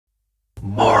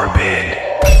Morbid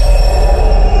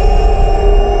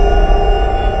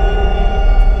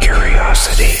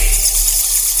Curiosity.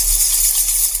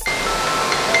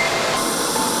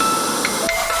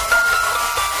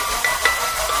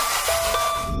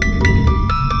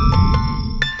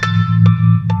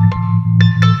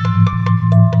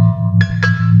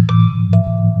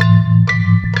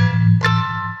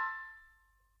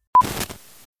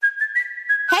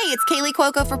 Hey, it's Kaylee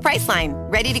Cuoco for Priceline.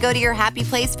 Ready to go to your happy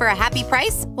place for a happy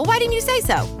price? Well, why didn't you say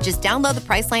so? Just download the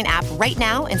Priceline app right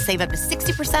now and save up to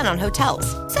 60% on hotels.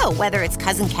 So whether it's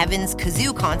Cousin Kevin's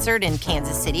Kazoo Concert in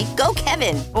Kansas City, go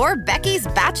Kevin, or Becky's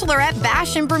Bachelorette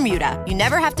Bash in Bermuda, you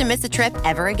never have to miss a trip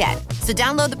ever again. So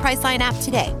download the Priceline app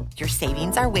today. Your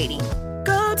savings are waiting.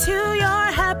 Go to your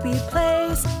happy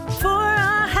place for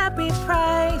a happy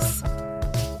price.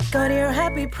 Go to your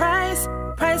happy price,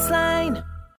 Priceline.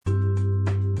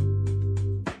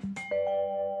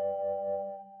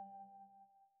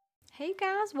 Hey you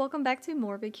guys, welcome back to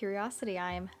Morbid Curiosity.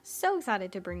 I am so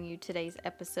excited to bring you today's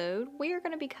episode. We are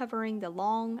going to be covering the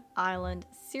Long Island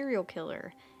serial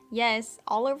killer. Yes,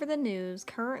 all over the news,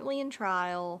 currently in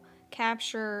trial,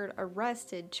 captured,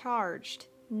 arrested, charged.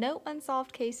 No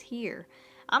unsolved case here.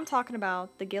 I'm talking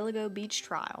about the Gilgo Beach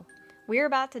trial. We're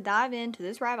about to dive into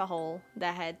this rabbit hole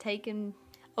that had taken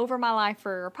over my life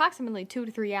for approximately 2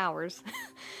 to 3 hours.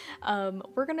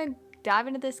 We're going to dive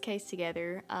into this case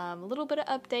together. A little bit of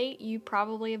update. You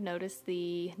probably have noticed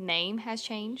the name has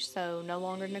changed, so no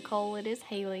longer Nicole, it is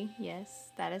Haley.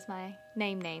 Yes, that is my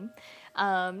name.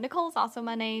 Nicole is also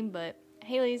my name, but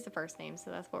Haley is the first name, so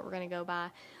that's what we're going to go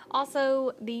by.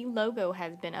 Also, the logo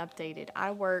has been updated. I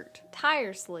worked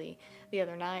tirelessly the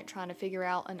other night trying to figure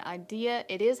out an idea.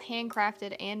 It is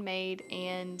handcrafted and made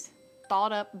and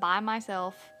thought up by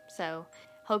myself, so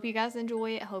hope you guys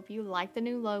enjoy it. Hope you like the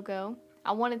new logo.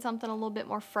 I wanted something a little bit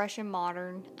more fresh and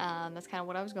modern. That's kind of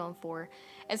what I was going for.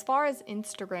 As far as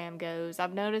Instagram goes,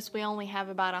 I've noticed we only have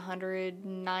about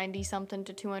 190 something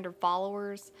to 200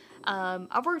 followers.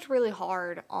 I've worked really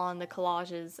hard on the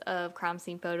collages of crime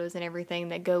scene photos and everything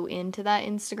that go into that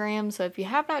Instagram. So if you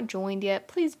have not joined yet,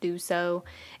 please do so.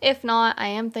 If not, I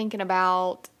am thinking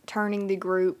about turning the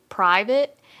group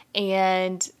private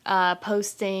and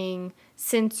posting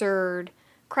censored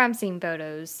crime scene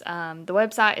photos. The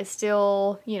website is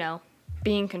still,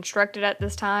 being constructed at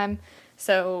this time,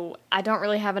 so I don't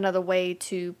really have another way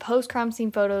to post crime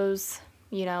scene photos,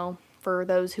 for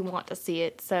those who want to see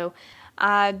it. So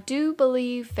I do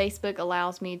believe Facebook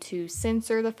allows me to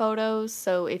censor the photos,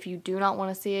 so if you do not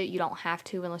want to see it, you don't have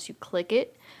to unless you click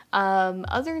it.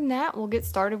 Other than that, we'll get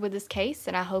started with this case,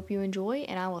 and I hope you enjoy,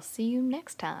 and I will see you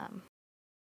next time.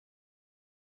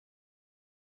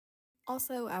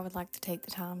 Also, I would like to take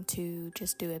the time to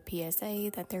just do a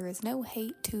PSA that there is no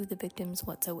hate to the victims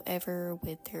whatsoever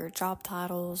with their job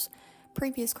titles,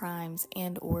 previous crimes,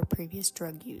 and or previous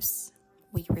drug use.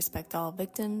 We respect all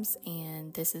victims,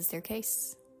 and this is their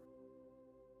case.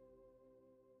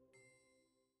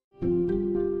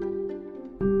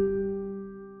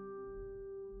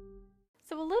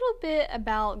 So a little bit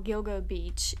about Gilgo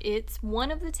Beach. It's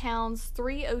one of the town's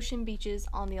 3 ocean beaches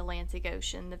on the Atlantic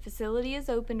Ocean. The facility is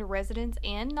open to residents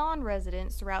and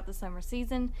non-residents throughout the summer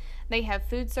season. They have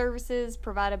food services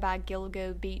provided by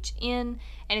Gilgo Beach Inn.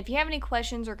 And if you have any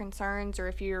questions or concerns, or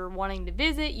if you're wanting to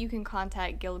visit, you can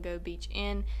contact Gilgo Beach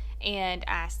Inn and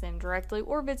ask them directly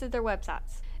or visit their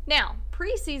websites. Now,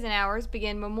 preseason hours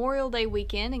begin Memorial Day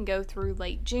weekend and go through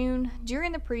late June.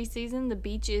 During the preseason, the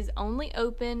beach is only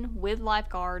open with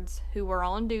lifeguards who are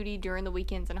on duty during the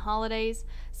weekends and holidays.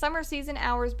 Summer season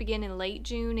hours begin in late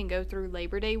June and go through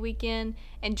Labor Day weekend.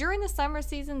 And during the summer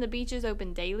season, the beach is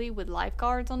open daily with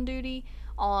lifeguards on duty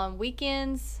on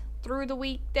weekends, through the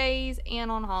weekdays, and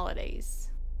on holidays.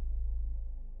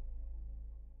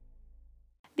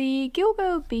 The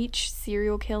Gilgo Beach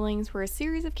serial killings were a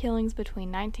series of killings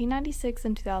between 1996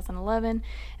 and 2011,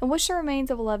 in which the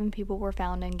remains of 11 people were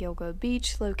found in Gilgo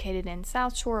Beach, located in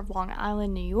South Shore of Long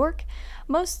Island, New York.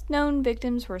 Most known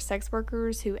victims were sex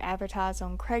workers who advertised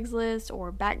on Craigslist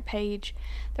or Backpage.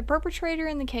 The perpetrator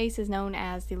in the case is known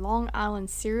as the Long Island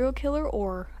serial killer,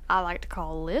 or I like to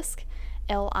call Lisk,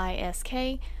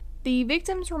 L-I-S-K. The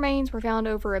victims' remains were found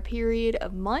over a period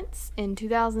of months in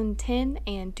 2010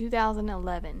 and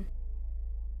 2011.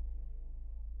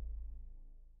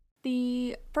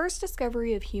 The first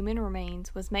discovery of human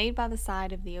remains was made by the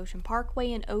side of the Ocean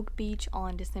Parkway in Oak Beach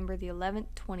on December the 11th,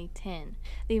 2010.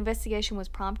 The investigation was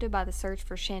prompted by the search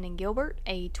for Shannon Gilbert,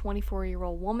 a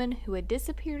 24-year-old woman who had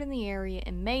disappeared in the area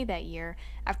in May that year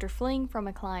after fleeing from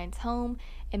a client's home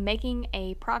and making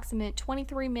a approximate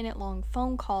 23-minute-long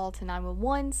phone call to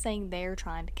 911 saying they're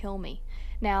trying to kill me.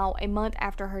 Now, a month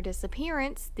after her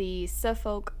disappearance, the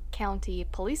Suffolk County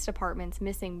Police Department's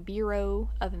Missing Bureau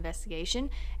of Investigation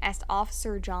asked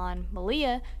Officer John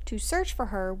Malia to search for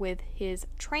her with his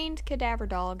trained cadaver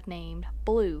dog named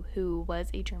Blue, who was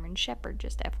a German Shepherd,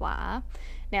 just FYI.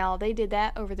 Now, they did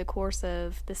that over the course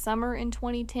of the summer in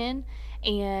 2010,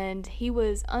 and he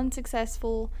was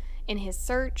unsuccessful in his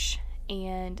search,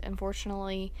 and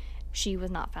unfortunately, she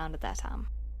was not found at that time.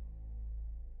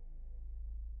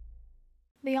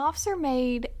 The officer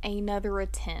made another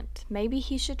attempt. Maybe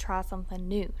he should try something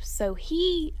new. So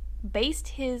he based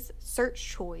his search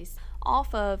choice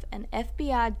off of an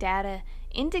FBI data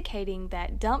indicating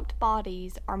that dumped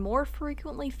bodies are more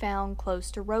frequently found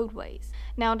close to roadways.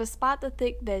 Now, despite the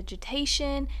thick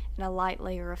vegetation and a light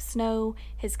layer of snow,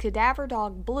 his cadaver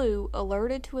dog Blue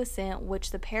alerted to a scent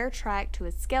which the pair tracked to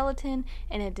a skeleton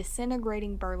in a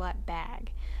disintegrating burlap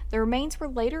bag. The remains were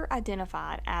later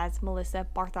identified as Melissa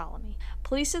Bartholomew.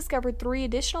 Police discovered 3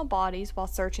 additional bodies while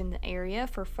searching the area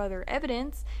for further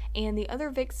evidence, and the other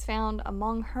victims found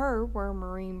among her were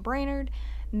Maureen Brainerd,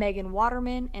 Megan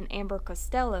Waterman, and Amber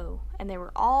Costello, and they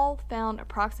were all found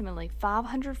approximately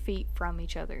 500 feet from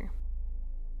each other.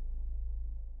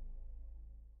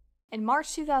 In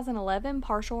March 2011,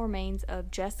 partial remains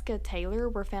of Jessica Taylor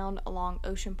were found along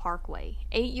Ocean Parkway.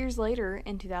 8 years later,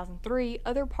 in 2003,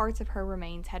 other parts of her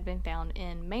remains had been found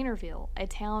in Manorville, a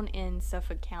town in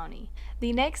Suffolk County.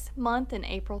 The next month, in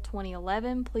April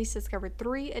 2011, police discovered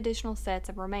 3 additional sets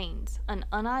of remains: an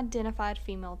unidentified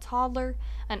female toddler,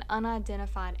 an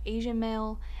unidentified Asian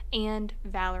male, and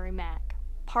Valerie Mack.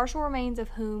 Partial remains of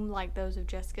whom, like those of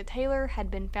Jessica Taylor,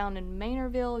 had been found in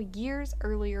Manorville years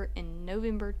earlier in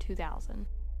November 2000.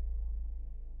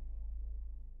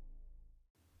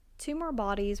 2 more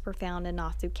bodies were found in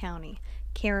Nassau County.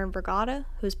 Karen Vergata,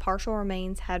 whose partial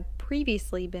remains had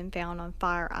previously been found on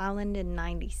Fire Island in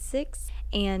 '96,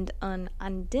 and an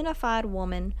unidentified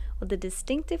woman with a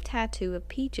distinctive tattoo of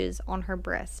peaches on her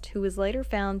breast, who was later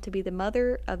found to be the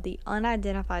mother of the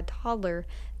unidentified toddler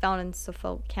found in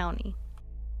Suffolk County.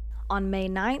 On May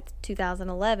 9,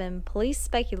 2011, police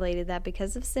speculated that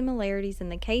because of similarities in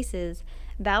the cases,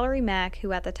 Valerie Mack,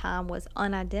 who at the time was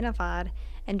unidentified,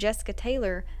 and Jessica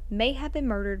Taylor may have been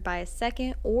murdered by a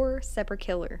second or separate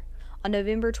killer. On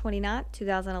November 29,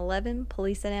 2011,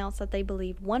 police announced that they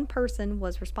believe one person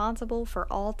was responsible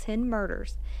for all 10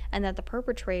 murders, and that the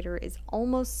perpetrator is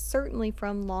almost certainly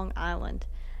from Long Island.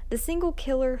 The single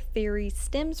killer theory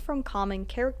stems from common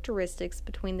characteristics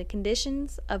between the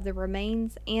conditions of the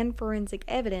remains and forensic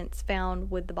evidence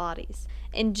found with the bodies.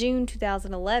 In June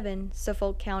 2011,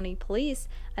 Suffolk County Police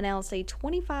announced a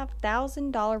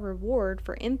 $25,000 reward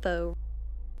for info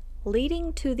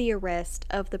leading to the arrest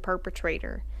of the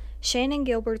perpetrator. Shannon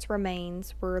Gilbert's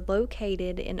remains were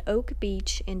located in Oak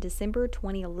Beach in December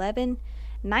 2011,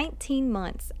 19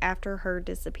 months after her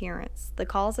disappearance. The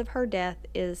cause of her death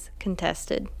is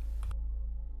contested.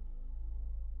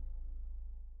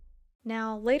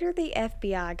 Now, later the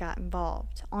FBI got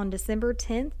involved. On December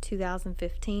 10,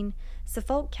 2015,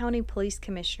 Suffolk County Police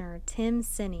Commissioner Tim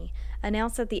Sinney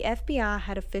announced that the FBI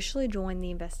had officially joined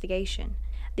the investigation.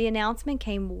 The announcement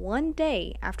came one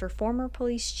day after former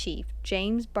police chief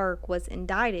James Burke was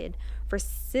indicted for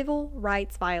civil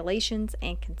rights violations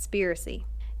and conspiracy.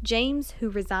 James, who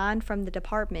resigned from the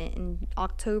department in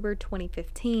October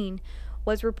 2015,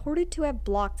 was reported to have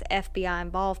blocked FBI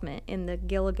involvement in the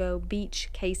Gilgo Beach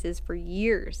cases for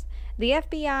years. The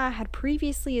FBI had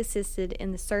previously assisted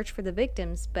in the search for the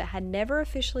victims, but had never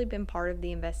officially been part of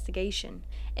the investigation.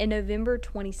 In November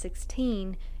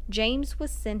 2016, James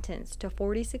was sentenced to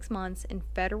 46 months in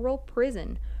federal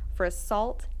prison for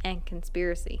assault and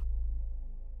conspiracy.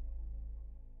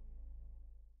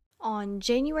 On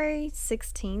January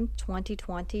 16,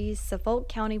 2020, Suffolk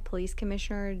County Police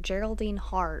Commissioner Geraldine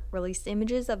Hart released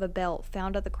images of a belt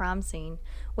found at the crime scene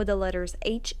with the letters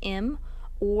HM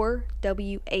or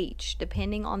WH,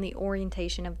 depending on the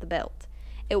orientation of the belt.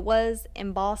 It was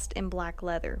embossed in black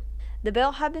leather. The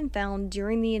belt had been found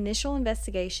during the initial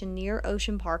investigation near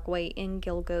Ocean Parkway in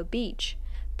Gilgo Beach.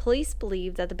 Police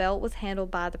believed that the belt was handled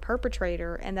by the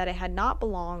perpetrator and that it had not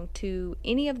belonged to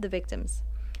any of the victims.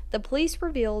 The police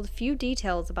revealed few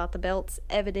details about the belt's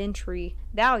evidentiary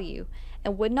value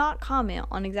and would not comment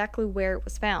on exactly where it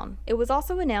was found. It was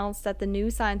also announced that the new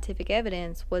scientific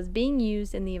evidence was being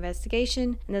used in the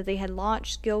investigation and that they had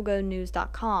launched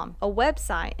GilgoNews.com, a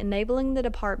website enabling the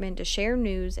department to share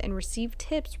news and receive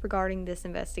tips regarding this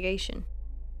investigation.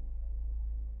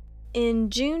 In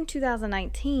June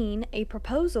 2019, a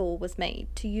proposal was made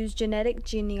to use genetic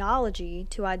genealogy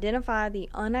to identify the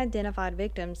unidentified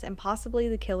victims and possibly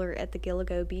the killer at the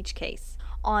Gilgo Beach case.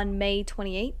 On May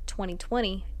 28,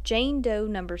 2020, Jane Doe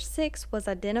number 6 was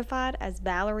identified as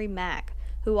Valerie Mack,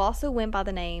 who also went by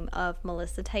the name of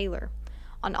Melissa Taylor.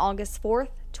 On August 4,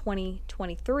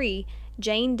 2023,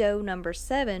 Jane Doe number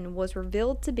 7 was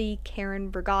revealed to be Karen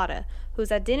Brigada,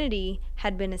 whose identity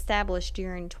had been established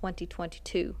during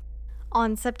 2022.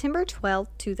 On September 12,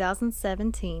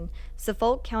 2017,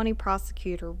 Suffolk County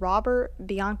Prosecutor Robert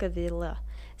Biancavilla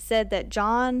said that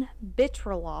John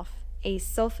Bitroloff, a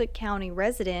Suffolk County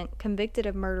resident convicted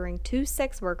of murdering 2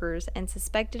 sex workers and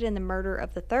suspected in the murder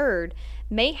of the third,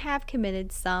 may have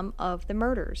committed some of the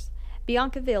murders.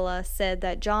 Biancavilla said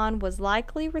that John was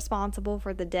likely responsible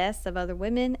for the deaths of other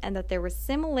women and that there were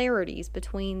similarities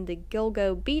between the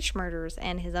Gilgo Beach murders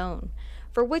and his own,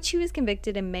 for which he was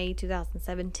convicted in May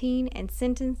 2017 and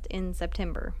sentenced in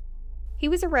September. He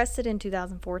was arrested in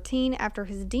 2014 after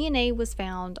his DNA was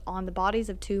found on the bodies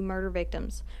of 2 murder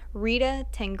victims, Rita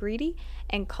Tangredi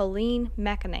and Colleen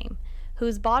McAname,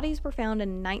 whose bodies were found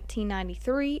in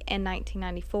 1993 and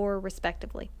 1994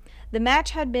 respectively. The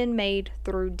match had been made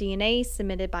through DNA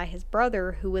submitted by his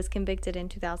brother, who was convicted in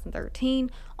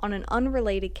 2013 on an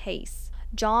unrelated case.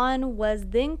 John was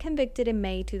then convicted in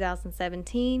May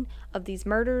 2017 of these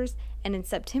murders and in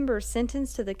September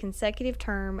sentenced to the consecutive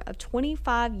term of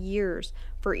 25 years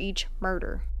for each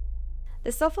murder.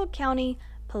 The Suffolk County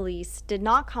Police did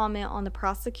not comment on the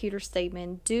prosecutor's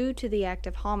statement due to the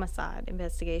active homicide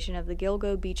investigation of the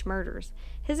Gilgo Beach murders.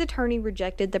 His attorney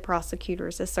rejected the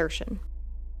prosecutor's assertion.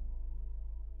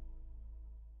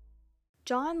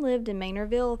 John lived in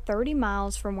Maynardville, 30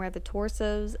 miles from where the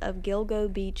torsos of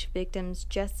Gilgo Beach victims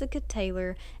Jessica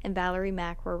Taylor and Valerie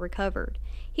Mack were recovered.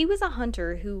 He was a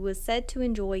hunter who was said to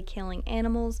enjoy killing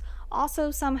animals, also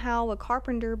somehow a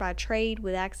carpenter by trade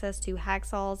with access to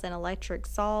hacksaws and electric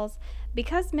saws.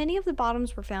 Because many of the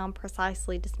bottoms were found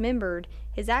precisely dismembered,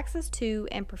 his access to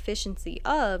and proficiency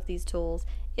of these tools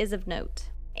is of note.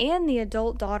 And the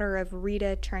adult daughter of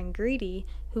Rita Tangredi,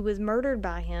 who was murdered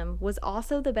by him, was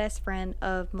also the best friend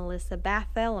of Melissa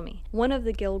Barthélemy, one of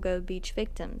the Gilgo Beach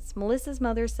victims. Melissa's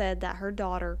mother said that her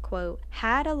daughter, quote,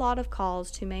 had a lot of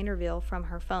calls to Maynardville from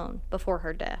her phone before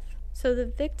her death. So the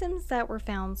victims that were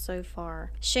found so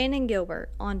far. Shannon Gilbert.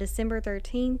 On December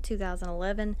 13,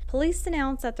 2011, police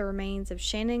announced that the remains of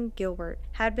Shannon Gilbert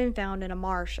had been found in a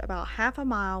marsh about half a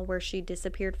mile where she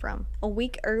disappeared from. A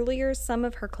week earlier, some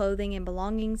of her clothing and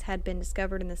belongings had been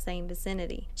discovered in the same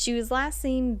vicinity. She was last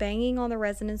seen banging on the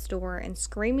resident's door and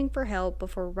screaming for help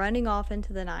before running off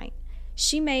into the night.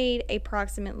 She made a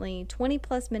approximately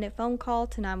 20-plus minute phone call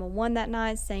to 911 that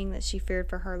night saying that she feared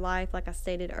for her life, like I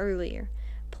stated earlier.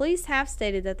 Police have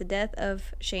stated that the death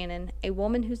of Shannon, a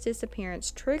woman whose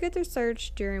disappearance triggered the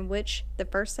search during which the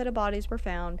first set of bodies were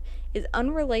found, is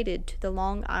unrelated to the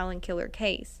Long Island killer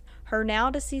case. Her now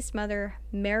deceased mother,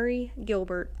 Mary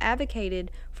Gilbert, advocated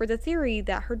for the theory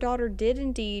that her daughter did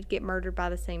indeed get murdered by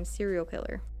the same serial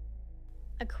killer.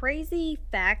 A crazy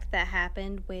fact that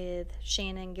happened with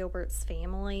Shannon Gilbert's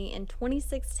family: in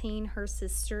 2016, her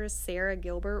sister Sarah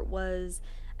Gilbert was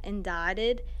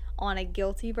indicted on a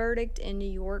guilty verdict in New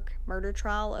York murder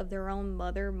trial of their own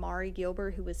mother, Mari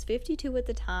Gilbert, who was 52 at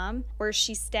the time, where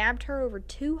she stabbed her over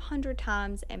 200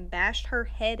 times and bashed her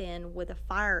head in with a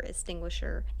fire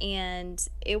extinguisher. And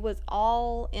it was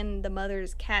all in the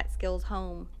mother's Catskills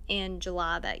home in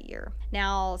July that year.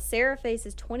 Now, Sarah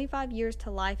faces 25 years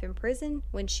to life in prison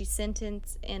when she's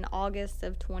sentenced in August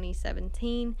of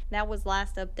 2017. That was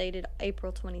last updated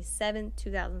April 27,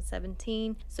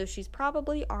 2017, so she's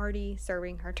probably already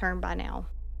serving her term by now.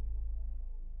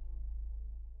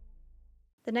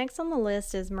 The next on the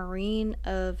list is Maureen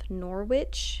of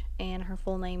Norwich, and her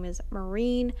full name is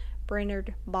Maureen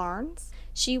Brainerd Barnes.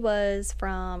 She was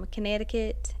from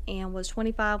Connecticut and was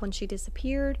 25 when she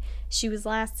disappeared. She was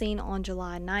last seen on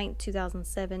July 9,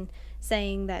 2007,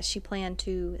 saying that she planned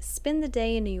to spend the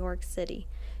day in New York City.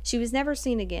 She was never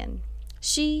seen again.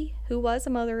 She, who was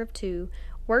a mother of 2,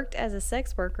 worked as a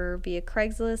sex worker via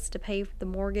Craigslist to pay the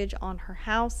mortgage on her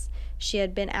house. She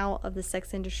had been out of the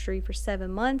sex industry for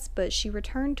 7 months, but she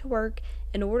returned to work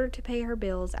in order to pay her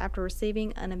bills after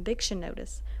receiving an eviction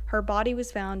notice. Her body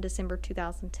was found December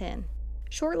 2010.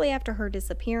 Shortly after her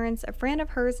disappearance, a friend of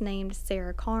hers named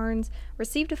Sarah Carnes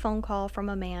received a phone call from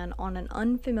a man on an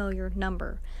unfamiliar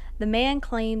number. The man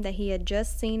claimed that he had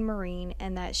just seen Maureen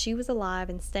and that she was alive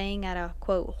and staying at a,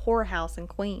 quote, whorehouse in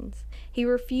Queens. He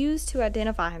refused to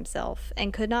identify himself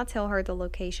and could not tell her the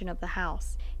location of the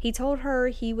house. He told her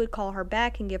he would call her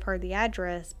back and give her the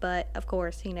address, but of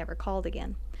course he never called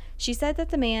again. She said that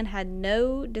the man had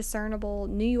no discernible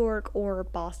New York or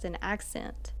Boston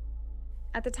accent.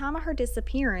 At the time of her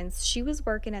disappearance, she was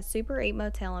working at Super 8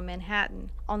 Motel in Manhattan.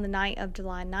 On the night of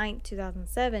July 9,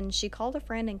 2007, she called a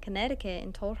friend in Connecticut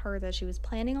and told her that she was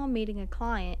planning on meeting a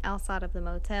client outside of the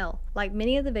motel. Like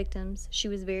many of the victims, she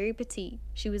was very petite.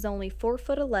 She was only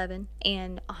 4'11"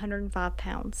 and 105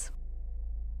 pounds.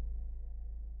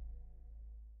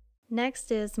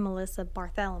 Next is Melissa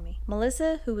Bartholomew.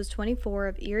 Melissa, who was 24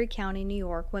 of Erie County, New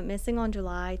York, went missing on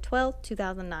July 12,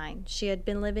 2009. She had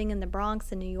been living in the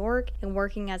Bronx in New York and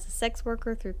working as a sex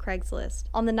worker through Craigslist.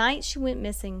 On the night she went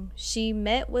missing, she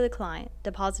met with a client,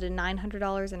 deposited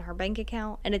 $900 in her bank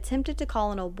account, and attempted to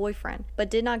call an old boyfriend, but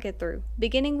did not get through.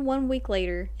 Beginning 1 week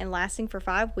later and lasting for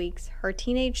 5 weeks, her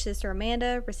teenage sister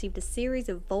Amanda received a series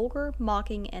of vulgar,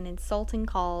 mocking, and insulting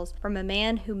calls from a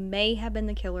man who may have been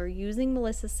the killer using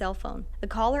Melissa's cell phone. The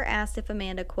caller asked if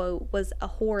Amanda, quote, was a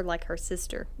whore like her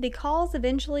sister. The calls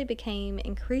eventually became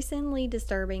increasingly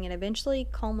disturbing and eventually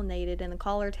culminated in the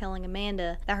caller telling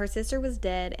Amanda that her sister was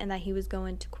dead and that he was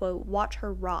going to, quote, watch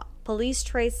her rot. Police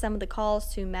traced some of the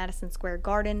calls to Madison Square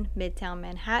Garden, Midtown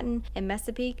Manhattan, and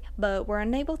Chesapeake, but were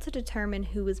unable to determine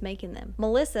who was making them.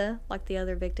 Melissa, like the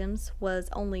other victims, was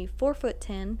only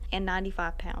 4'10" and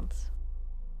 95 pounds.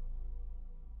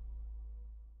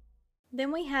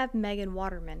 Then we have Megan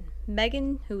Waterman.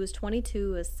 Megan, who was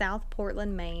 22 of South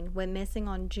Portland, Maine, went missing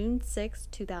on June 6,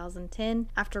 2010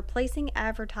 after placing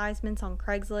advertisements on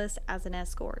Craigslist as an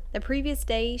escort. The previous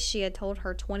day, she had told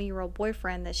her 20-year-old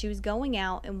boyfriend that she was going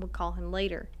out and would call him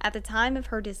later. At the time of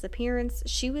her disappearance,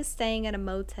 she was staying at a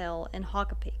motel in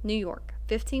Hockapeak, New York,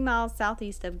 15 miles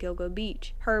southeast of Gilgo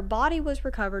Beach. Her body was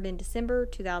recovered in December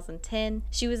 2010.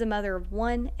 She was a mother of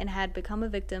 1 and had become a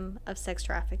victim of sex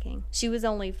trafficking. She was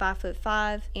only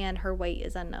 5'5" and her weight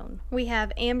is unknown. We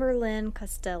have Amber Lynn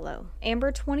Costello.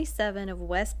 Amber, 27 of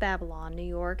West Babylon, New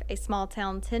York, a small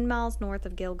town 10 miles north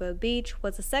of Gilgo Beach,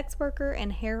 was a sex worker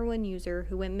and heroin user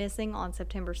who went missing on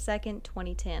September 2,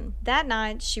 2010. That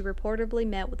night, she reportedly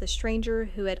met with a stranger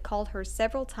who had called her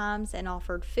several times and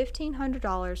offered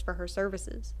 $1,500 for her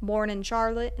services. Born in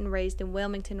Charlotte and raised in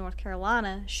Wilmington, North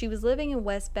Carolina, she was living in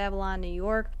West Babylon, New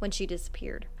York when she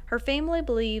disappeared. Her family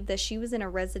believed that she was in a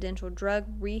residential drug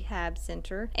rehab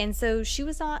center, and so she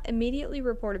was not immediately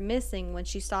reported missing when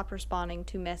she stopped responding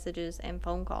to messages and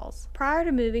phone calls. Prior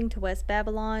to moving to West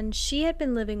Babylon, she had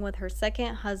been living with her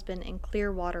second husband in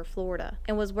Clearwater, Florida,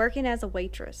 and was working as a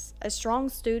waitress. A strong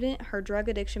student, her drug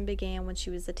addiction began when she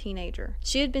was a teenager.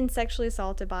 She had been sexually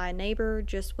assaulted by a neighbor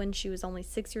just when she was only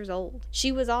 6 years old.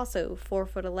 She was also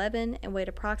 4'11" and weighed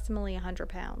approximately 100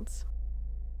 pounds.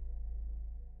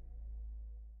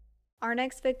 Our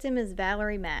next victim is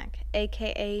Valerie Mack,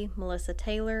 aka Melissa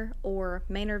Taylor, or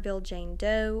Maynardville Jane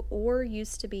Doe, or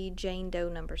used to be Jane Doe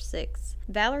number 6.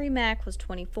 Valerie Mack was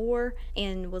 24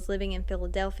 and was living in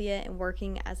Philadelphia and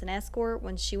working as an escort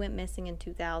when she went missing in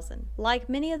 2000. Like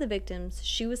many of the victims,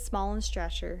 she was small in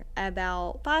stature,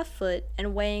 about 5 foot,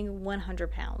 and weighing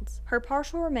 100 pounds. Her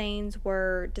partial remains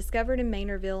were discovered in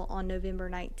Maynardville on November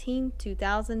 19,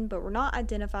 2000, but were not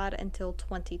identified until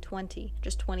 2020,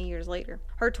 just 20 years later.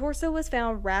 Her torso was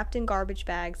found wrapped in garbage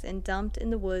bags and dumped in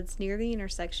the woods near the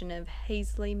intersection of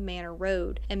Hazley Manor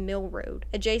Road and Mill Road,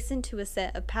 adjacent to a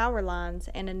set of power lines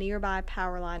and a nearby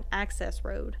power line access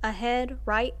road. A head,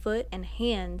 right foot, and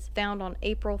hands found on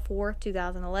April 4,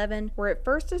 2011 were at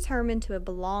first determined to have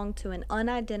belonged to an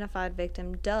unidentified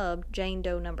victim dubbed Jane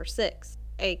Doe number 6.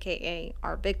 aka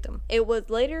our victim. It was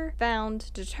later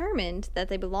determined that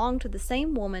they belonged to the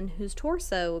same woman whose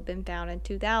torso had been found in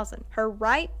 2000. Her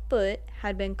right foot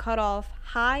had been cut off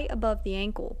high above the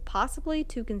ankle, possibly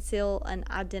to conceal an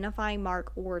identifying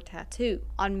mark or tattoo.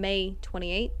 On May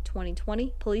 28,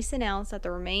 2020, police announced that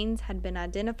the remains had been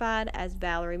identified as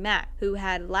Valerie Mack, who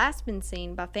had last been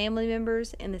seen by family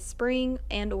members in the spring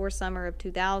and/or summer of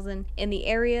 2000 in the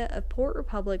area of Port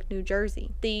Republic, New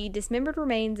Jersey. The dismembered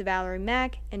remains of Valerie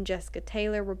Mack and Jessica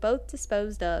Taylor were both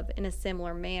disposed of in a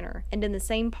similar manner and in the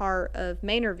same part of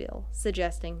Maynardville,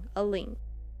 suggesting a link.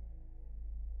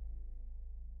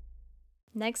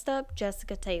 Next up,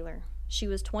 Jessica Taylor. She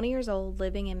was 20 years old,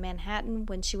 living in Manhattan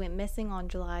when she went missing on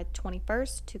July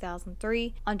 21st,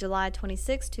 2003. On July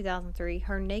 26, 2003,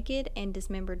 her naked and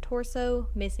dismembered torso,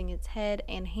 missing its head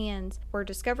and hands, were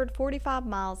discovered 45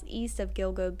 miles east of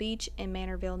Gilgo Beach in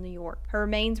Manorville, New York. Her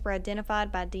remains were identified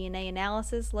by DNA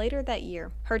analysis later that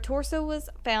year. Her torso was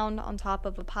found on top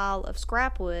of a pile of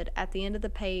scrap wood at the end of the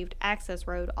paved access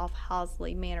road off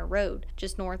Hosley Manor Road,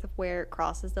 just north of where it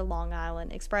crosses the Long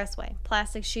Island Expressway.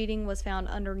 Plastic sheeting was found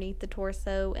underneath the torso,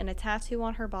 and a tattoo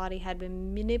on her body had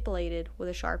been manipulated with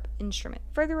a sharp instrument.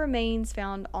 Further remains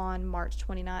found on March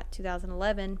 29,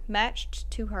 2011 matched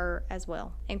to her as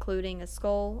well, including a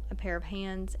skull, a pair of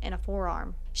hands, and a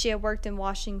forearm. She had worked in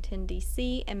Washington,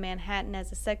 D.C. and Manhattan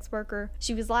as a sex worker.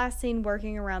 She was last seen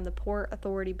working around the Port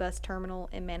Authority bus terminal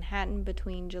in Manhattan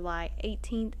between July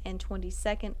 18th and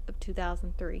 22nd of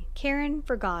 2003. Karen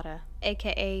Vergata,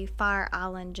 aka Fire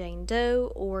Island Jane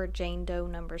Doe or Jane Doe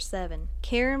number 7.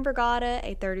 Karen Vergata,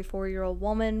 a 34-year-old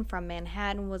woman from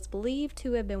Manhattan, was believed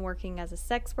to have been working as a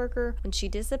sex worker when she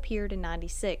disappeared in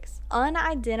 '96.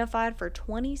 Unidentified for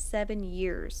 27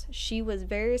 years, she was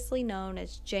variously known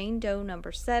as Jane Doe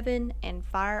number 7 and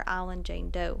Fire Island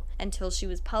Jane Doe until she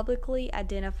was publicly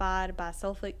identified by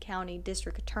Suffolk County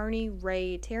District Attorney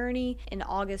Ray Tierney in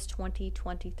August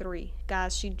 2023.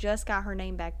 Guys, she just got her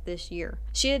name back this year.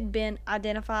 She had been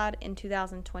identified in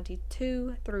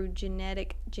 2022 through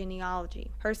genetic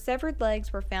genealogy. Her severed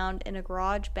legs were found in a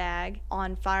garage bag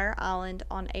on Fire Island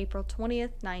on April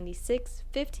 20th, 96.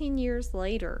 15 years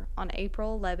later, on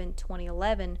April 11,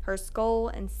 2011, her skull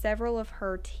and several of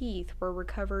her teeth were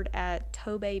recovered at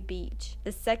Tobay Beach,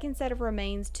 the second set of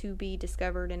remains to be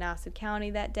discovered in Nassau County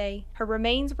that day. Her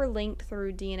remains were linked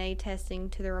through DNA testing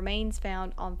to the remains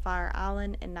found on Fire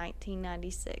Island in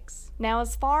 1996. Now,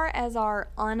 as far as our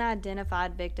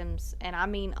unidentified victims, and I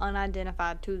mean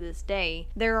unidentified to this day,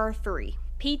 there are 3: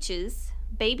 Peaches,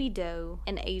 Baby Doe,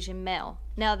 and Asian Male.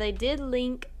 Now, they did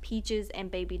link Peaches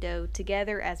and Baby Doe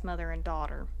together as mother and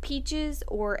daughter. Peaches,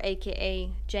 or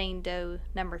aka Jane Doe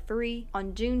number 3,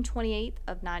 on June 28th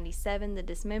of 97, the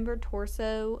dismembered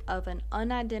torso of an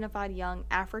unidentified young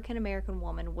African-American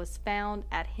woman was found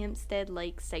at Hempstead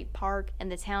Lake State Park in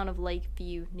the town of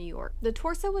Lakeview, New York. The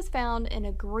torso was found in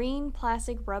a green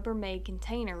plastic Rubbermaid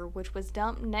container, which was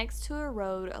dumped next to a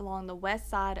road along the west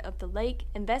side of the lake.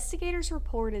 Investigators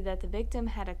reported that the victim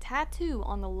had a tattoo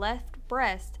on the left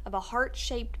breast of a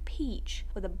heart-shaped peach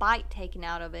with a bite taken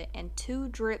out of it and 2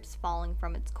 drips falling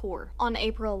from its core. On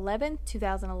April 11,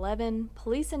 2011,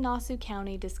 police in Nassau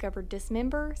County discovered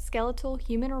dismembered skeletal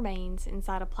human remains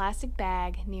inside a plastic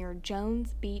bag near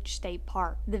Jones Beach State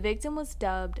Park. The victim was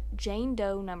dubbed Jane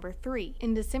Doe number 3.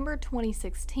 In December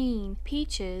 2016,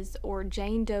 Peaches, or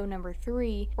Jane Doe number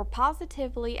 3, were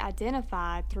positively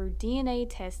identified through DNA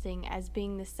testing as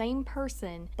being the same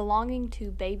person belonging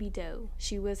to Baby Doe.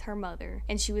 She was her mother,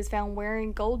 and she was found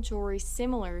wearing gold jewelry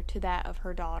similar to that of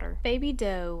her daughter. Baby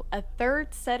Doe, a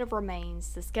third set of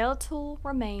remains, the skeletal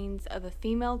remains of a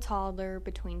female toddler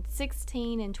between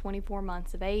 16 and 24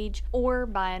 months of age, or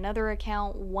by another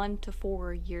account 1 to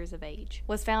 4 years of age,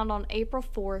 was found on April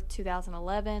 4th,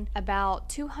 2011, about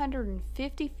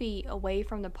 250 feet away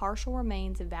from the partial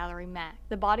remains of Valerie Mack.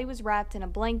 The body was wrapped in a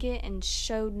blanket and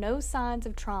showed no signs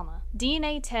of trauma.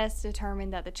 DNA tests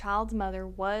determined that the child's mother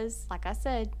was, like I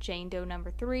said, Jane Doe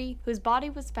number 3, whose body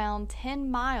was found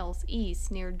 10 miles east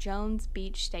near Jones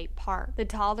Beach State Park. The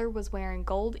toddler was wearing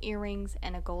gold earrings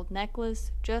and a gold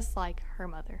necklace, just like her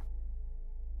mother.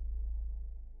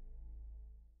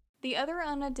 The other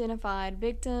unidentified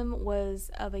victim was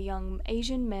of a young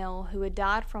Asian male who had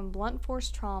died from blunt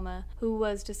force trauma, who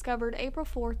was discovered April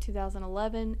 4,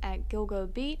 2011 at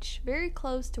Gilgo Beach, very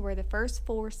close to where the first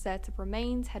 4 sets of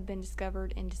remains had been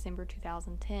discovered in December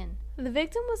 2010. The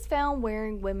victim was found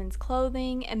wearing women's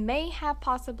clothing and may have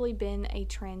possibly been a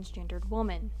transgendered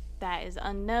woman. That is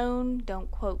unknown, don't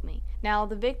quote me. Now,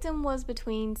 the victim was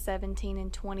between 17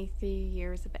 and 23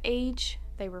 years of age.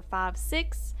 They were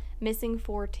 5'6", missing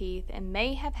 4 teeth, and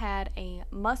may have had a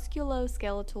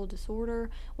musculoskeletal disorder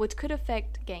which could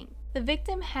affect gait. The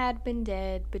victim had been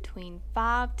dead between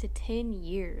 5 to 10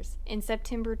 years. In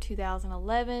September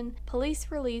 2011, police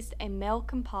released a male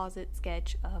composite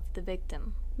sketch of the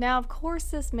victim. Now, of course,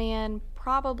 this man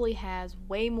probably has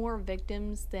way more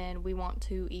victims than we want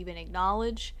to even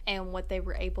acknowledge, and what they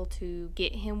were able to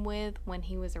get him with when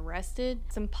he was arrested.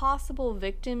 Some possible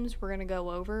victims we're going to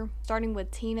go over, starting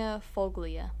with Tina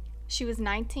Foglia. She was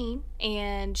 19,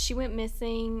 and she went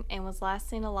missing and was last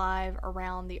seen alive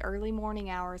around the early morning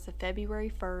hours of February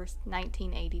 1st,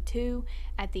 1982,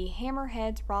 at the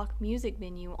Hammerheads Rock Music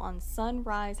venue on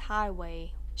Sunrise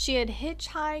Highway, She had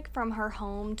hitchhiked from her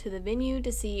home to the venue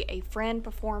to see a friend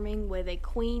performing with a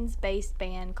Queens-based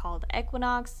band called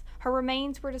Equinox. Her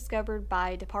remains were discovered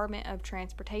by Department of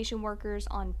Transportation workers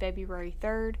on February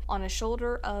 3rd on a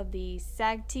shoulder of the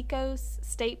Sagticos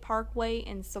State Parkway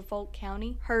in Suffolk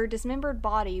County. Her dismembered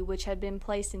body, which had been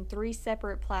placed in 3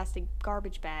 separate plastic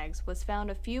garbage bags, was found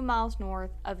a few miles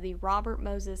north of the Robert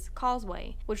Moses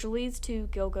Causeway, which leads to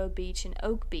Gilgo Beach and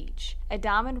Oak Beach. A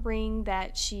diamond ring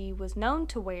that she was known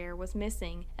to wear was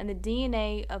missing, and the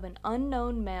DNA of an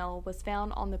unknown male was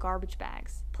found on the garbage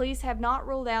bags. Police have not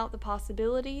ruled out the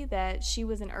possibility that she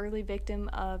was an early victim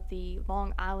of the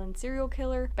Long Island serial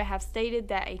killer, but have stated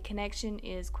that a connection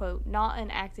is, quote, not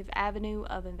an active avenue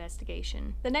of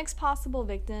investigation. The next possible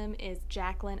victim is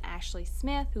Jacqueline Ashley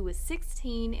Smith, who was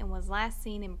 16 and was last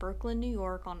seen in Brooklyn, New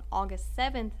York on August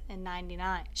 7th in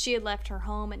 99. She had left her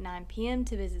home at 9 p.m.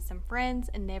 to visit some friends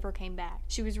and never came back.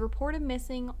 She was reported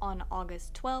missing on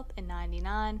August 12th in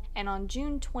 99, and on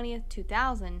June 20th,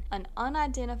 2000, an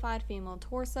unidentified female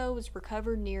torso was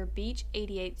recovered near Beach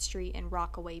 88th Street in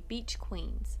Rockaway Beach,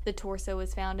 Queens. The torso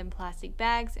was found in plastic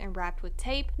bags and wrapped with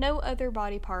tape. No other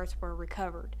body parts were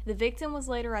recovered. The victim was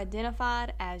later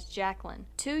identified as Jacqueline.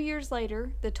 2 years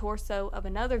later, the torso of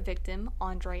another victim,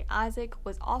 Andre Isaac,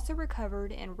 was also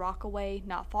recovered in Rockaway,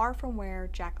 not far from where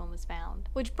Jacqueline was found.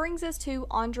 Which brings us to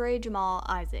Andre Jamal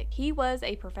Isaac. He was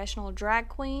a professional drag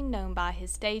queen known by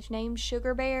his stage name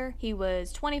Sugar Bear. He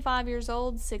was 25 years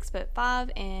old,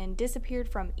 6'5", and disappeared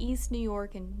from East New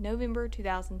York in November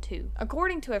 2002.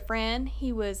 According to a friend,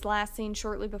 he was last seen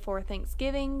shortly before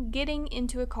Thanksgiving getting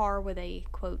into a car with a,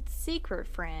 quote, secret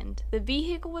friend. The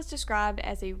vehicle was described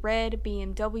as a red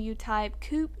BMW type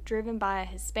coupe driven by a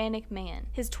Hispanic man.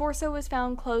 His torso was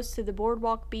found close to the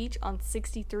Boardwalk Beach on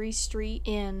 63rd Street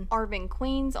in Arvin,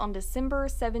 Queens on December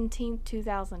 17,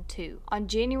 2002. On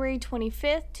January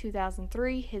 25,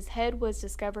 2003, his head was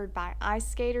discovered by ice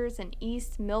skaters in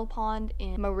East Mill Pond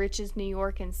in Moriches, New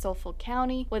York in Suffolk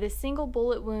County with a single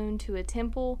bullet wound to a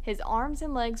temple. His arms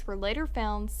and legs were later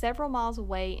found several miles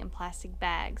away in plastic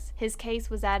bags. His case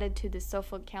was added to the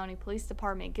Suffolk County Police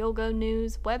Department Gilgo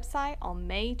News website on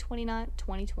May 29,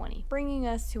 2020. Bringing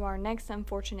us to our next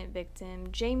unfortunate victim,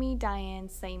 Jamie Diane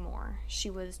Seymour. She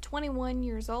was 21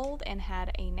 years old and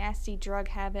had a nasty drug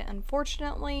habit,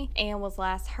 unfortunately, and was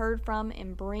last heard from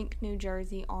in Brink, New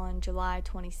Jersey on July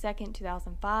 22,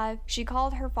 2005. She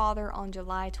called her father on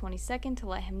July 22nd to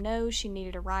let him know she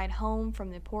needed a ride home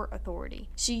from the Port Authority.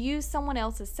 She used someone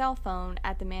else's cell phone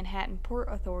at the Manhattan Port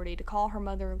Authority to call her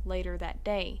mother later that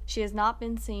day. She has not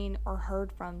been seen or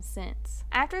heard from since.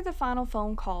 After the final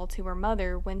phone call to her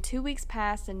mother, when 2 weeks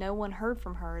passed and no one heard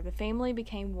from her, the family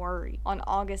became worried. On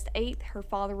August 8th, her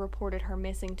father reported her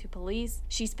missing to police.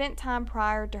 She spent time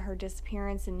prior to her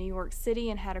disappearance in New York City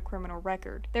and had a criminal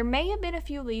record. There may have been a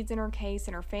few leads in her case,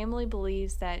 and her family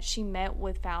believes that she met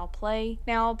with foul play.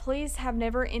 Now, police have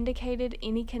never indicated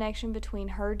any connection between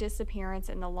her disappearance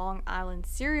and the Long Island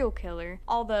serial killer,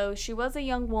 although she was a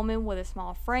young woman with a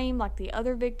small frame like the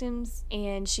other victims,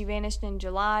 and she vanished in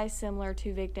July, similar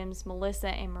to victims Melissa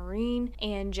and Maureen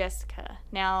and Jessica.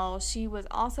 Now, she was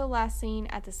also last seen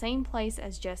at the same place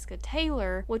as Jessica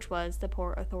Taylor, which was the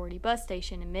Port Authority bus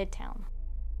station in Midtown.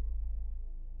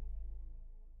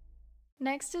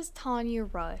 Next is Tanya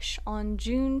Rush. On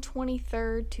June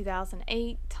 23,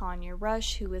 2008, Tanya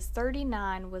Rush, who was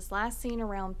 39, was last seen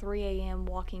around 3 a.m.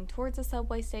 walking towards a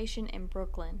subway station in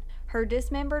Brooklyn. Her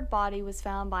dismembered body was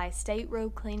found by a state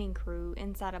road cleaning crew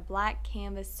inside a black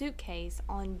canvas suitcase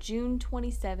on June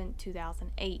 27,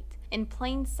 2008, in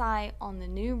plain sight on the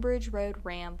New Bridge Road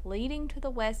ramp leading to the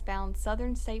westbound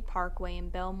Southern State Parkway in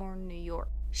Belmore, New York.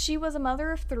 She was a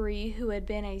mother of 3 who had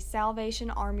been a Salvation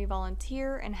Army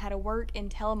volunteer and had to work in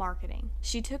telemarketing.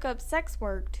 She took up sex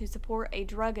work to support a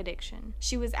drug addiction.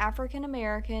 She was African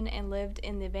American and lived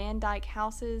in the Van Dyke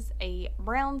Houses, a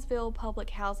Brownsville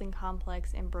public housing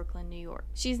complex in Brooklyn, New York.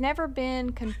 She's never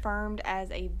been confirmed as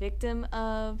a victim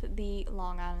of the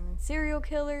Long Island serial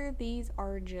killer. These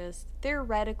are just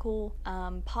theoretical,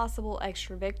 possible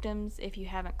extra victims if you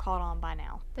haven't caught on by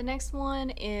now. The next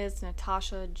one is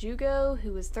Natasha Gilgo,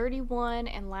 who was 31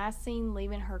 and last seen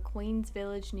leaving her Queens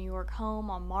Village, New York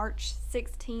home on March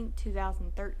 16,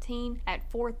 2013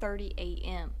 at 4:30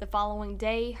 a.m. The following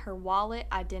day, her wallet,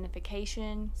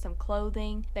 identification, some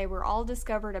clothing, they were all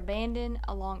discovered abandoned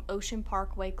along Ocean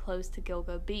Parkway close to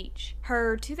Gilgo Beach.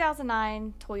 Her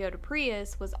 2009 Toyota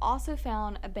Prius was also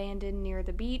found abandoned near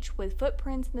the beach with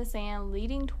footprints in the sand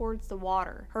leading towards the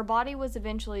water. Her body was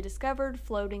eventually discovered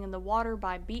floating in the water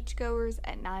by beachgoers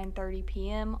at 9:30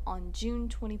 p.m. on June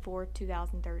 24,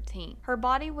 2013. Her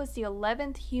body was the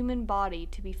 11th human body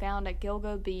to be found at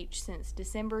Gilgo Beach since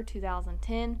December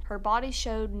 2010. Her body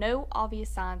showed no obvious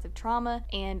signs of trauma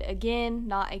and, again,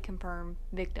 not a confirmed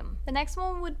victim. The next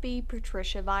one would be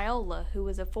Patricia Viola, who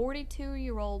was a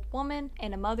 42-year-old woman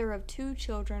and a mother of 2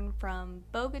 children from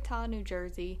Bogota, New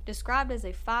Jersey, described as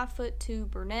a 5'2"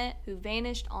 brunette who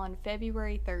vanished on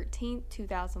February 13,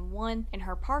 2001, and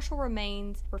her partial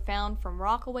remains were found from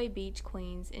Rockaway Beach,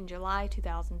 Queens in July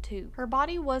 2002. Her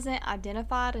body wasn't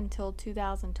identified until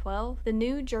 2012. The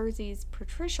New Jersey's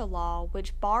Patricia Law,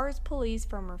 which bars police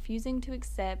from refusing to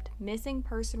accept missing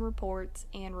person reports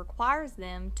and requires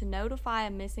them to notify a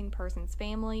missing person's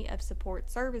family of support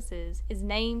services, is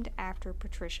named after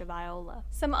Patricia Viola.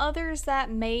 Some others that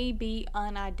may be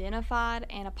unidentified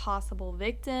and a possible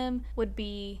victim would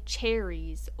be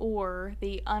Cherries, or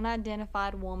the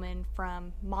unidentified woman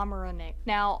from Mamaroneck.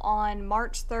 Now, on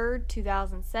March 3rd,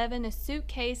 2007, a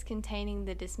suitcase containing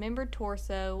the dismembered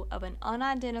torso of an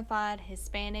unidentified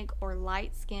Hispanic or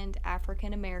light-skinned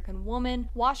African American woman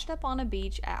washed up on a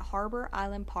beach at Harbor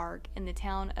Island Park in the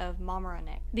town of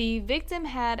Mamaroneck. The victim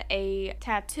had a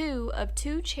tattoo of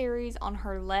 2 cherries on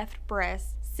her left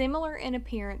breast, similar in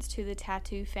appearance to the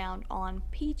tattoo found on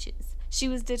Peaches. She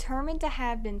was determined to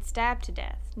have been stabbed to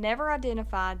death. Never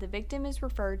identified, the victim is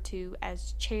referred to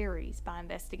as Cherries by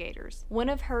investigators. One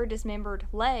of her dismembered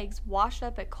legs washed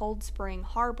up at Cold Spring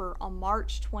Harbor on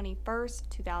March 21,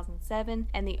 2007,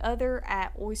 and the other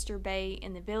at Oyster Bay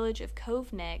in the village of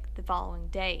Cove Neck the following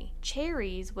day.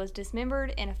 Cherries was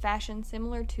dismembered in a fashion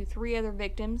similar to 3 other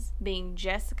victims, being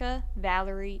Jessica,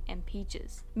 Valerie, and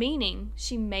Peaches, meaning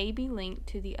she may be linked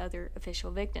to the other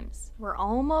official victims. We're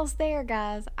almost there,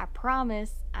 guys. I promise.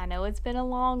 I know it's been a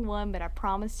long one, but I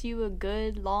promised you a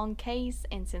good long case,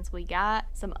 and since we got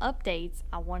some updates,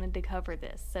 I wanted to cover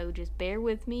this. So just bear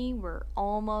with me. We're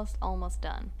almost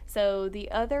done. So the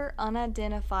other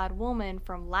unidentified woman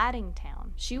from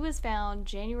Laddingtown, she was found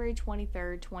January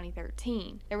 23rd,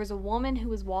 2013. There was a woman who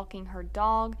was walking her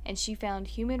dog, and she found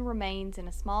human remains in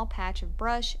a small patch of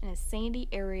brush in a sandy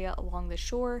area along the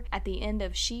shore at the end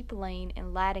of Sheep Lane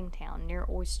in Laddingtown near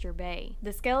Oyster Bay.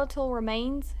 The skeletal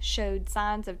remains showed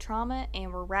signs of trauma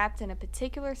and were wrapped in a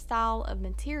particular style of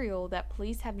material that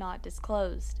police have not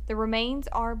disclosed. The remains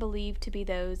are believed to be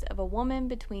those of a woman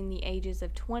between the ages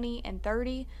of 20 and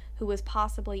 30 who was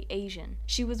possibly Asian.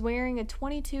 She was wearing a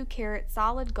 22-karat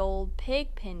solid gold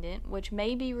pig pendant, which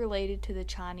may be related to the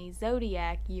Chinese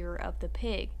zodiac year of the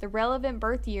pig. The relevant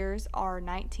birth years are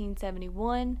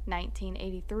 1971,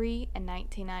 1983, and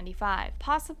 1995,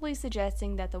 possibly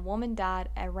suggesting that the woman died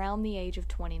around the age of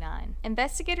 29.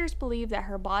 Investigators believe that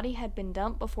her body had been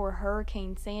dumped before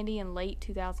Hurricane Sandy in late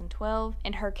 2012,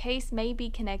 and her case may be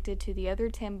connected to the other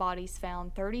 10 bodies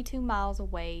found 32 miles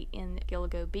away in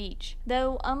Gilgo Beach.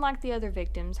 Though, unlike the other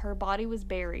victims, her body was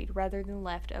buried rather than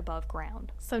left above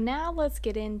ground. So now let's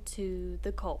get into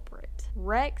the culprit.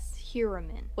 Rex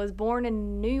Heuermann was born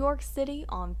in New York City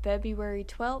on February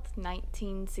 12,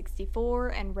 1964,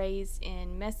 and raised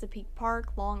in Chesapeake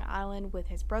Park, Long Island, with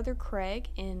his brother Craig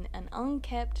in an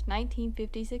unkept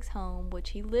 1956 home, which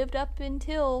he lived up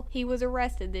until he was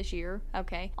arrested this year,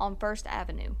 on First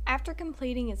Avenue. After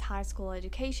completing his high school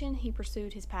education, he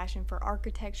pursued his passion for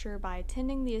architecture by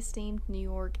attending the esteemed New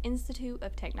York Institute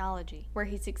of Technology, where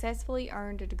he successfully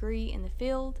earned a degree in the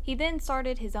field. He then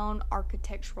started his own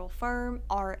architectural firm,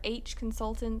 RH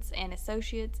Consultants and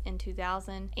Associates, in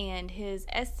 2000, and his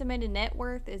estimated net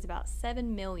worth is about $7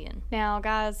 million. Now,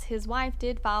 guys, his wife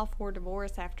did file for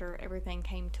divorce after everything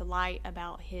came to light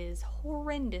about his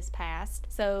horrendous past,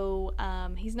 so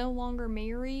he's no longer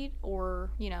married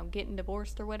or, getting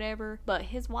divorced or whatever, but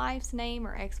his wife's name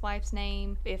or ex-wife's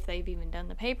name, if they've even done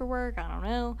the paperwork, I don't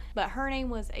know, but her name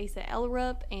was Asa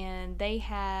Ellerup, and they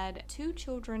had 2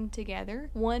 children together.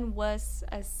 One was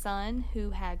a son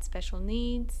who had special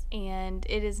needs, and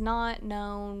it is not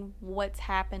known what's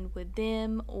happened with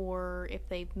them or if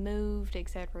they've moved,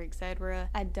 etc., etc.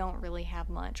 I don't really have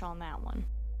much on that one.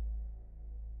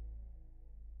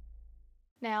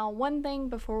 Now, one thing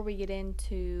before we get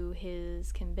into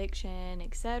his conviction,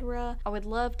 etc., I would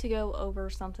love to go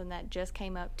over something that just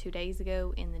came up 2 days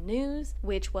ago in the news,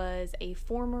 which was a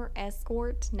former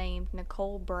escort named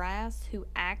Nicole Brass who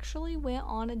actually went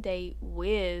on a date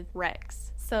with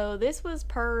Rex. So this was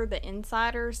per the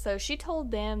Insider. So she told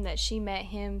them that she met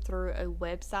him through a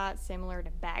website similar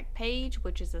to Backpage,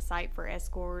 which is a site for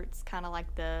escorts, kind of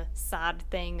like the side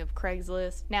thing of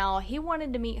Craigslist. Now, he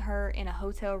wanted to meet her in a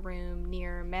hotel room near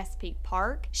near Mesquite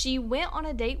Park. She went on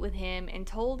a date with him and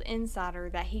told Insider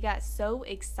that he got so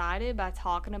excited by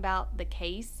talking about the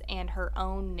case and her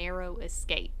own narrow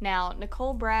escape. Now,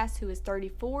 Nicole Brass, who is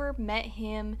 34, met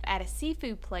him at a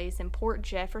seafood place in Port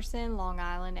Jefferson, Long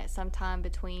Island at some time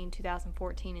between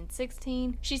 2014 and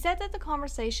 16. She said that the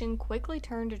conversation quickly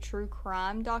turned to true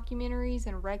crime documentaries,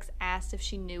 and Rex asked if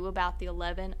she knew about the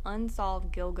 11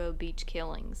 unsolved Gilgo Beach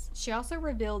killings. She also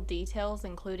revealed details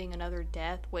including another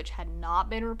death which had not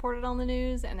been reported on the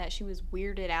news, and that she was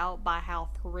weirded out by how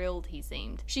thrilled he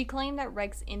seemed. She claimed that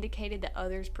Rex indicated that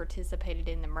others participated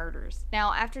in the murders.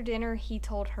 Now, after dinner, he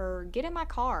told her, "Get in my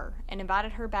car," and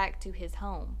invited her back to his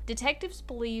home. Detectives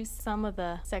believe some of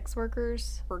the sex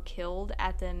workers were killed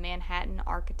at the Manhattan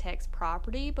Architect's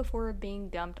property before being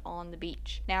dumped on the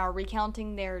beach. Now,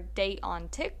 recounting their date on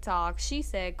TikTok, she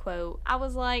said, quote, "I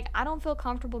was like, I don't feel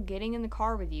comfortable getting in the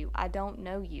car with you. I don't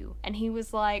know you." And he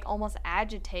was like almost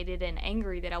agitated and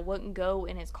angry that I wouldn't go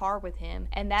in his car with him,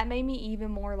 and that made me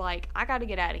even more like, I gotta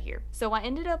get out of here. So I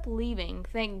ended up leaving.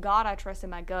 Thank God I trusted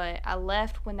my gut. I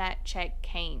left when that check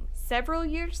came. Several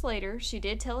years later, she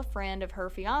did tell a friend of her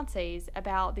fiance's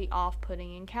about the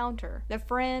off-putting encounter. The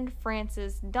friend,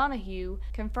 Frances Donahue,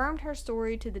 confirmed her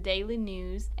story to the Daily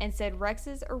News and said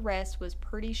Rex's arrest was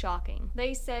pretty shocking.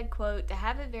 They said, quote, "To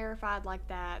have it verified like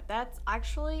that, that's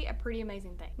actually a pretty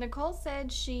amazing thing." Nicole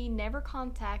said she never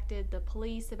contacted the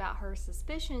police about her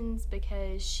suspicions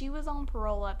because she was on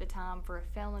parole at the time for a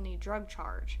felony drug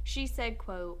charge. She said,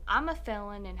 quote, "I'm a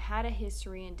felon and had a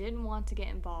history and didn't want to get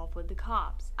involved with the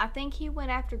cops. I think he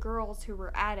went after girls who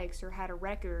were addicts or had a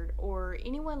record or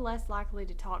anyone less likely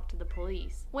to talk to the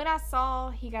police. When I saw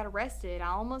he got arrested, I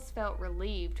almost felt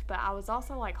relieved, but I was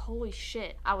also like, holy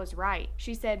shit, I was right."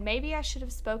 She said, "Maybe I should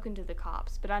have spoken to the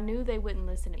cops, but I knew they wouldn't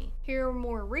listen to me." Here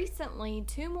more recently,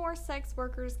 2 more sex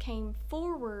workers came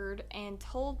forward and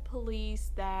told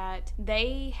police that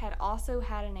they had also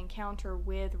had an encounter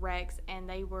with Rex, and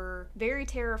they were very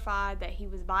terrified that he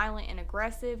was violent and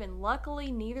aggressive, and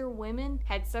luckily neither women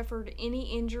had suffered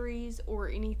any injuries or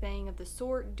anything of the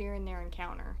sort during their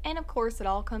encounter. And of course, it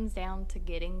all comes down to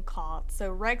getting caught.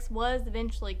 So Rex was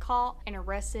eventually caught and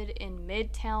arrested in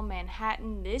Midtown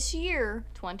Manhattan this year,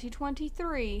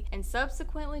 2023, and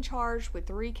subsequently charged with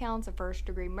 3 counts of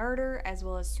first-degree murder as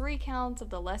well as 3 counts of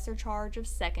the lesser charge of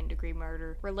second-degree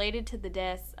murder related to the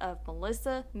deaths of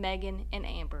Melissa, Megan, and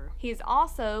Amber. He is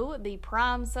also the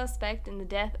prime suspect in the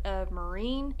death of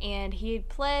Maureen, and he had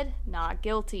pled not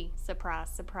guilty. Surprise,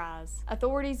 surprise.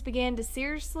 Authorities began to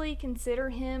seriously consider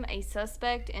him a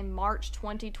suspect in March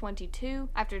 2022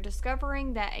 after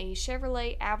discovering that a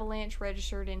Chevrolet Avalanche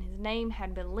registered in his name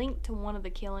had been linked to one of the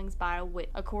killings by a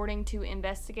witness. According to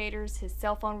investigators, his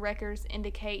cell phone records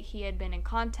indicate he had been in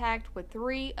contact with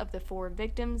 3 of the 4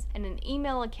 victims, and an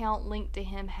email account linked to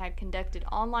him had conducted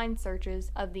online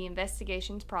searches of the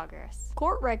investigation's progress.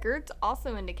 Court records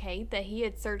also indicate that he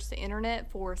had searched the internet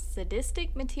for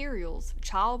sadistic materials,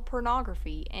 child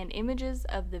pornography, and images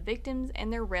of the victims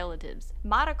and their relatives.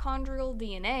 Mitochondrial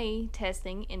DNA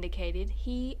testing indicated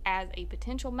he as a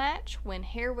potential match when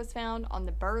hair was found on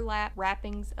the burlap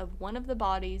wrappings of one of the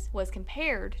bodies was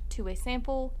compared to a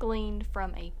sample gleaned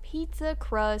from a pizza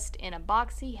crust in a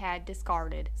box he had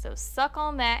discarded. So suck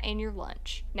on that in your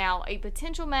lunch. Now, a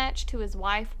potential match to his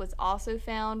wife was also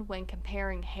found when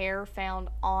comparing hair found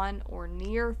on or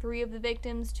near 3 of the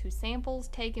victims to samples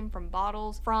taken from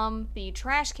bottles from the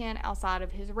trash can outside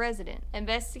of his residence.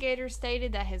 Investigators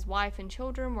stated that his wife and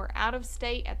children were out of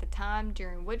state at the time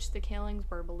during which the killings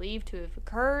were believed to have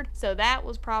occurred, so that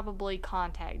was probably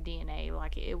contact DNA,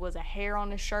 like it was a hair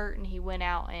on his shirt and he went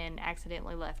out and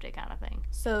accidentally left it kind of thing.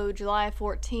 So July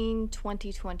 14,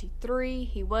 2023,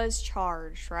 he was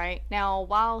charged, right? Now,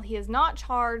 while he is not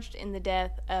charged in the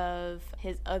death of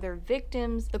his other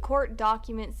victims, the court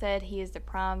document said he is the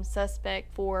prime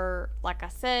suspect for, like I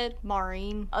said,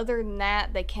 Maureen. Other than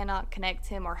that, they cannot connect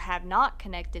him or have not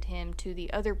connected him to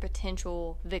the other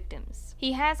potential victims.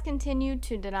 He has continued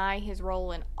to deny his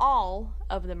role in all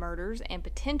of the murders and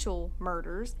potential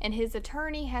murders, and his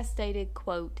attorney has stated,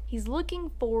 quote, "He's looking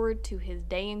forward to his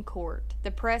day in court.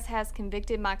 The press has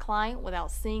convicted my client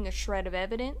without seeing a shred of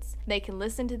evidence. They can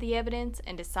listen to the evidence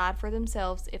and decide for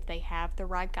themselves if they have the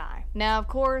right guy." Now, of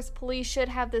course, police should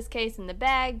have this case in the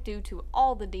bag due to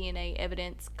all the DNA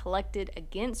evidence collected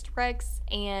against Rex,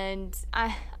 and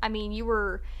I mean, you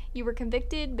were You were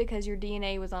convicted because your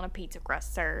DNA was on a pizza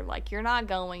crust, sir. Like, you're not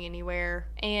going anywhere.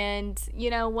 And you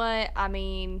know what? I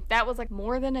mean, that was like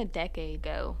more than a decade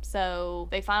ago. So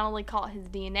they finally caught his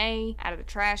DNA out of the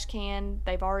trash can.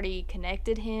 They've already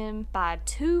connected him by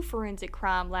 2 forensic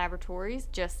crime laboratories,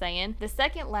 just saying. The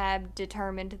second lab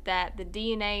determined that the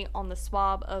DNA on the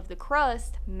swab of the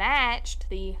crust matched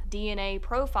the DNA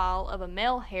profile of a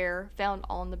male hair found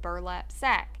on the burlap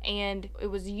sack, and it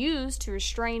was used to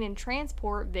restrain and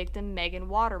transport victim Megan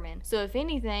Waterman. So if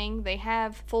anything, they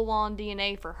have full-on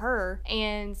DNA for her.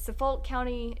 And Suffolk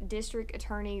County District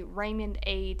Attorney Raymond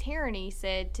A. Tierney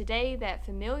said today that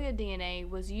familial DNA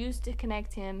was used to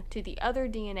connect him to the other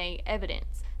DNA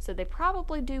evidence. So they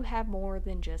probably do have more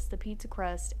than just the pizza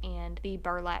crust and the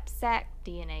burlap sack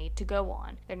DNA to go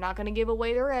on. They're not going to give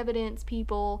away their evidence,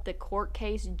 people. The court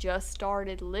case just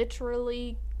started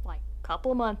literally like a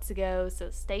couple of months ago,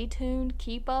 so stay tuned.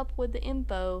 Keep up with the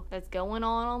info that's going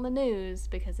on the news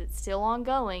because it's still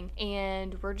ongoing,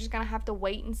 and we're just going to have to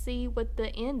wait and see what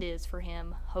the end is for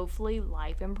him. Hopefully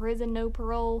life in prison, no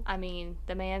parole. I mean,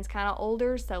 the man's kind of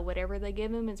older, so whatever they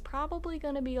give him is probably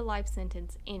going to be a life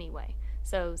sentence anyway.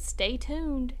 So stay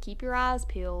tuned, keep your eyes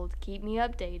peeled, keep me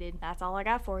updated. That's all I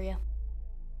got for you.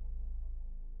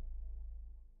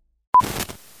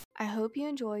 I hope you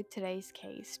enjoyed today's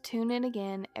case. Tune in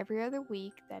again every other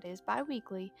week, that is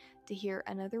bi-weekly, to hear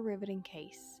another riveting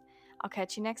case. I'll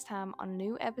catch you next time on a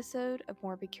new episode of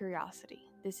Morbid Curiosity.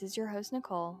 This is your host,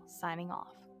 Nicole, signing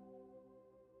off.